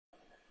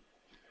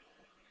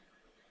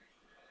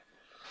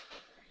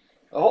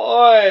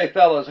Ahoy,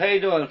 fellas. How you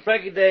doing?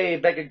 Frankie Day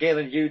back again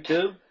on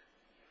YouTube.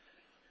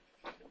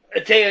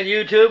 Today on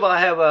YouTube, I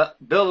have a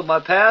build of my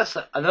past,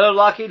 another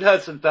Lockheed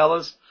Hudson,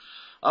 fellas.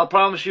 I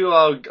promise you,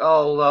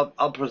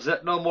 I'll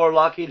present no more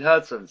Lockheed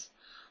Hudsons.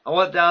 I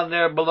went down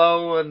there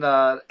below in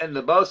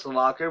the bosun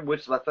locker,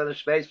 which is my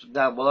finished basement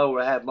down below,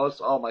 where I have most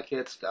all my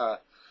kits,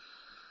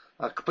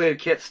 completed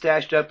kits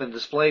stashed up and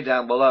displayed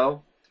down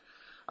below.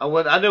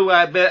 I knew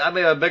I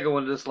made a bigger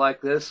one just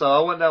like this, so I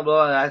went down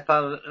below and I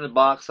found it in the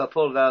box. I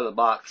pulled it out of the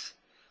box,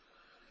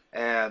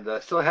 and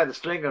still had the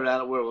string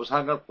around it where it was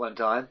hung up one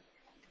time.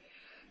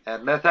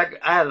 And matter of fact,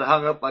 I had it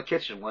hung up in my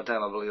kitchen one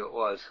time, I believe it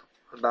was,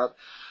 about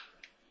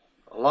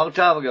a long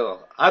time ago.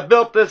 I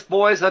built this,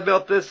 boys. I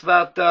built this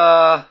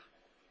about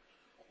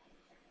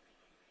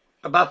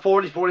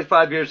 40,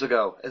 45 years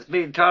ago. It's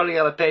made entirely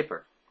out of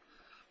paper.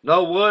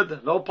 No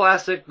wood, no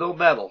plastic, no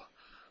metal.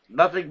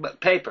 Nothing but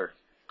paper.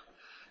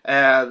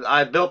 And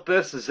I built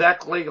this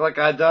exactly like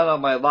I done on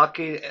my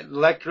Lockheed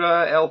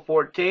Electra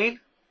L14.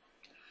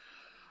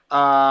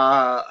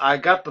 I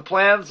got the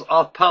plans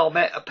off Paul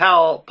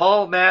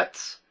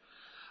Matt's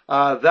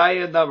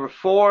value number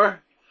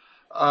 4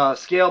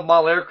 scale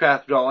model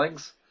aircraft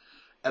drawings,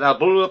 and I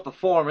blew up the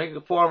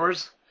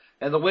formers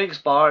and the wing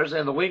spars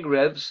and the wing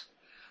ribs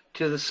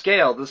to the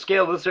scale. The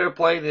scale of this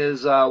airplane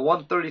is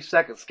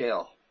 1/32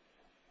 scale,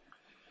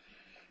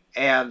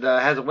 and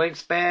has a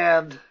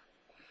wingspan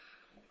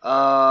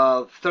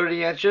of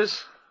 30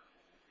 inches,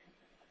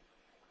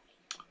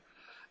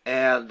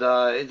 and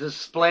it's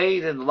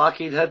displayed in the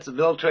Lockheed Hudson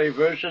military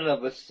version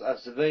of a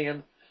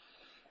civilian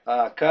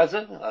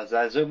cousin. As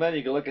I zoom in,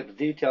 you can look at the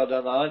detail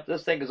done on it.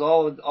 This thing has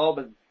all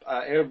been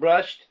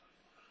airbrushed.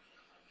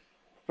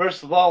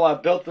 First of all, I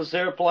built this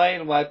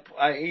airplane.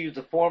 I used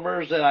the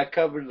formers, and I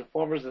covered the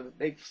formers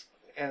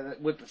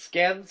with the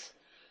skins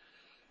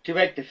to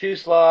make the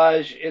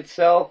fuselage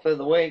itself and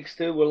the wings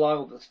too,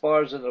 along with the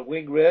spars and the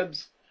wing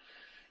ribs.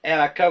 And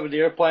I covered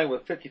the airplane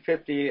with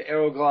 50-50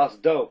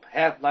 aerogloss dope,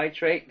 half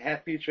nitrate and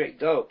half butyrate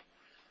dope.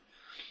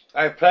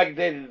 I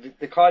impregnated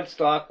the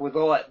cardstock with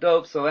all that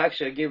dope, so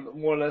actually I gave it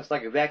more or less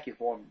like a vacuum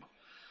form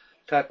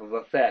type of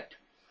effect.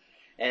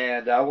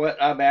 And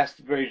I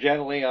masked it very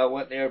gently. I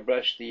went and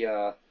airbrushed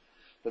the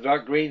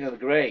dark green and the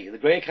gray. The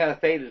gray kind of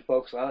faded,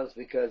 folks, on us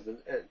because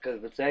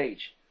of its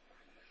age.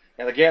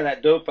 And again,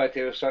 that dope right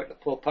there was starting to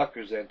pull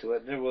puckers into it.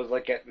 It never was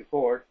like that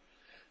before.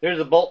 There's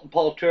a bolt and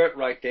pull turret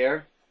right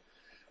there.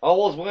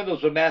 All those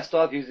windows were masked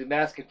off using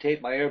masking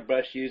tape. My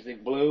airbrush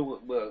using blue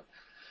with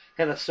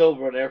and a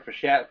silver in there for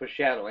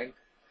shadowing.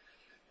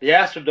 The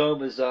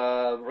Astrodome is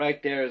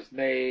right there. Is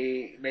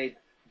made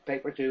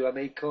paper too. I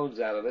made cones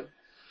out of it.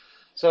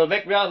 So to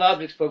make round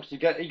objects, folks, you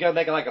got to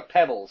make it like a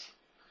pebbles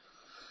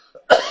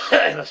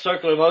in a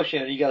circular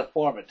motion, and you got to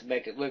form it to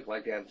make it look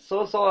like that.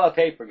 So it's all out of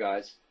paper,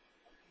 guys.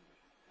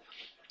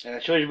 And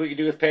it shows you what you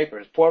can do with paper.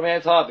 It's poor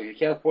man's hobby. You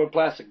can't afford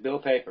plastic,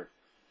 build paper.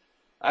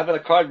 I've been a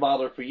card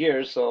modeler for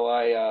years, so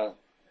I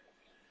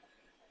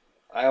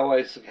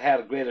always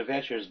had great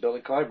adventures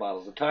building card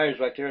models. The tires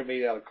right there are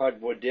made out of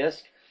cardboard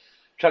disc,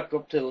 trucked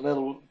up to the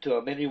middle to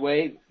a mini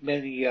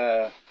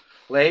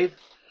lathe,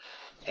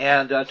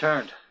 and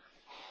turned.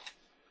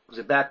 As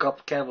I back up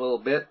the camera a little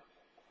bit,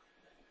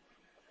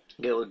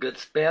 get a good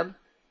spin,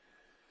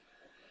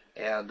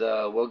 and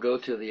we'll go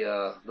to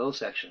the nose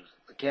section.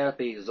 The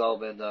canopy has all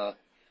been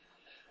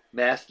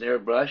masked and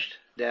airbrushed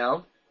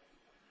down.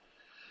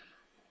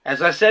 As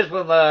I said,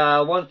 from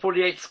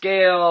 1/48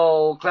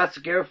 scale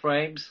classic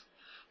airframes,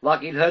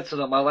 Lockheed Hudson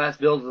on my last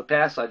build of the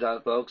past I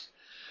done, folks.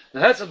 The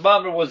Hudson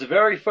Bomber was the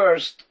very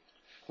first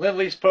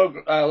Lend-Lease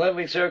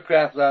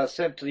aircraft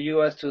sent to the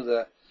U.S.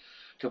 to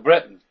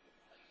Britain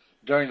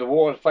during the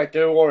war to fight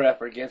their war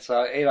effort against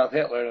Adolf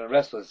Hitler and the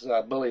rest of his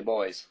bully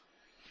boys.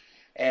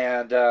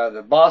 And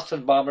the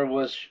Boston Bomber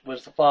was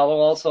to follow.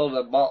 Also,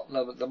 the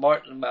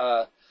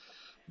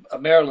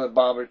Maryland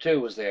Bomber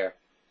too was there.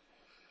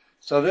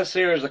 So this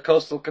here is a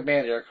coastal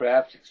command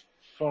aircraft. It's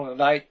from the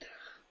night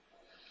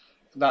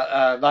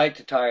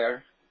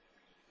attire,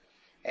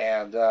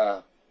 and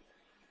as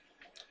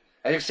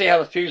you can see how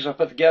the fuses are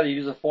put together, you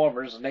use the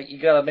formers, and you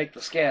got to make the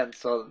skin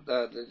so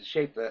to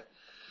shape the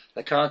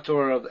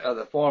contour of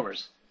the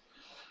formers.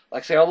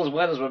 Like I say, all those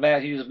windows were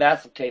made using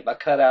masking tape. I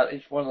cut out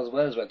each one of those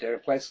windows right there,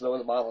 replaced it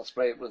with the model, and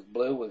sprayed it with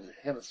blue with a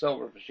hint of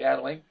silver for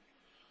shadowing.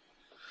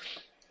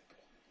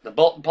 The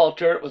bolt and pull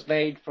turret was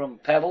made from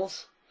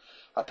pebbles.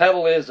 A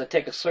pebble is to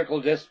take a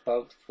circle disc,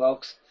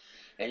 folks,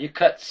 and you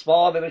cut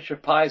small miniature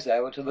pies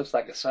out until it looks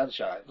like a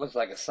sunshine. It looks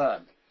like a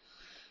sun.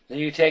 Then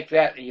you take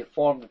that and you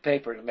form the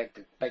paper to make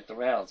the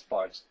rounds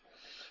parts.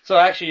 So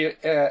actually,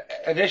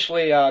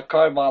 initially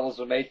card models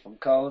were made from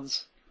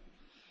cones,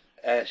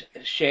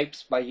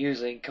 shapes by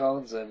using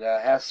cones and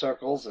half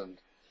circles and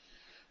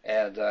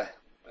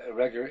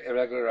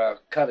irregular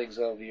cuttings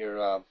of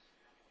your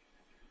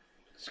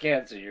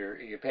skins of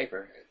your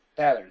paper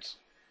patterns.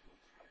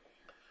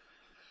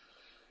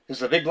 This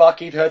is a big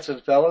Lockheed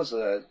Hudson, fellas.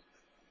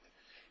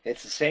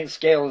 It's the same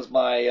scale as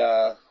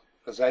my,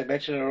 as I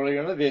mentioned earlier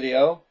in the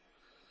video,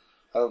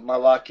 of my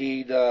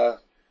Lockheed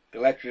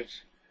Electric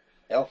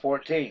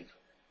L-14,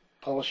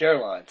 Polish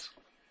Airlines.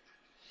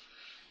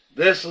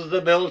 This is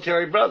the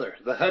military brother,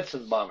 the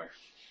Hudson Bomber,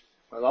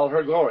 with all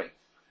her glory.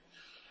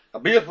 A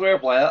beautiful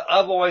airplane.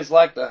 I've always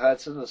liked the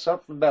Hudson. There's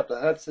something about the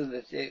Hudson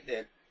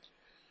that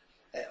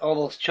all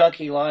those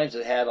chunky lines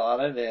it had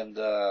on it, and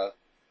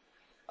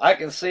I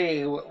can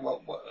see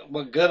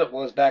what good it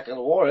was back in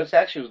the war. It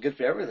actually was good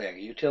for everything.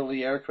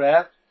 Utility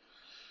aircraft,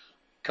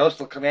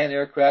 coastal command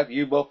aircraft,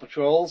 U-boat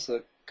patrols.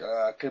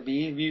 Could be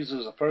even used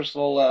as a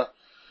personal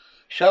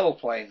shuttle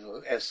plane,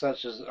 as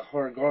such as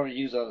Gorman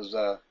used on his.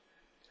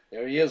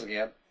 There he is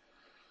again.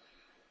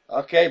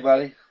 Okay,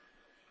 buddy.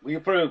 We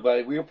approve,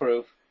 buddy. We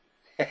approve.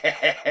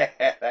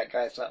 That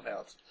guy's something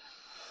else.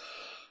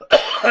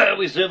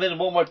 We zoom in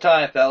one more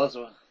time, fellas.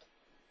 We'll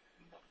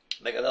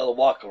make another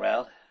walk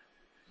around.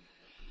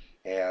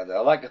 And I'd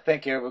like to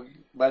thank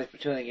everybody for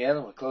tuning in.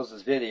 I'm going to close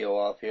this video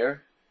off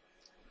here.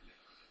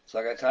 So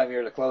I got time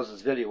here to close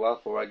this video off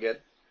before I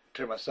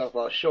turn myself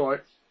off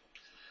short.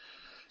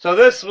 So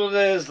this one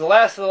is the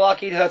last of the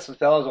Lockheed Hudson,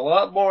 fellas. A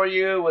lot more of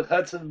you with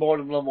Hudson bored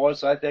a little more,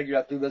 so I figured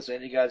I threw this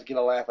in. You guys get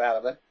a laugh out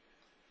of it.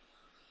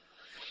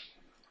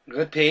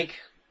 Good peek.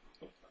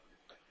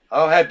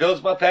 I'll have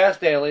builds my past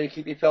daily to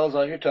keep you fellas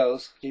on your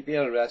toes, keep you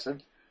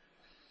interested.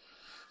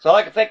 So I'd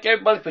like to thank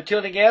everybody for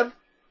tuning in,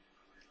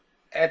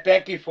 and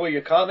thank you for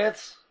your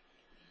comments.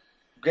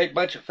 Great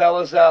bunch of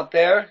fellas out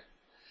there.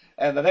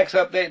 And the next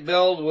update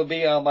build will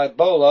be on my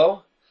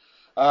Bolo.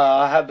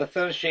 I'll have the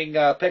finishing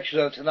pictures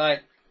of it tonight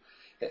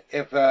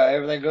if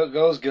everything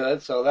goes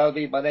good. So that'll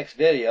be my next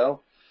video.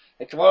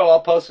 And tomorrow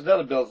I'll post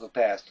another build of the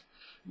past.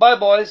 Bye,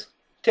 boys.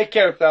 Take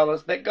care,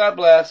 fellas. May God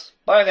bless.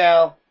 Bye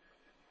now.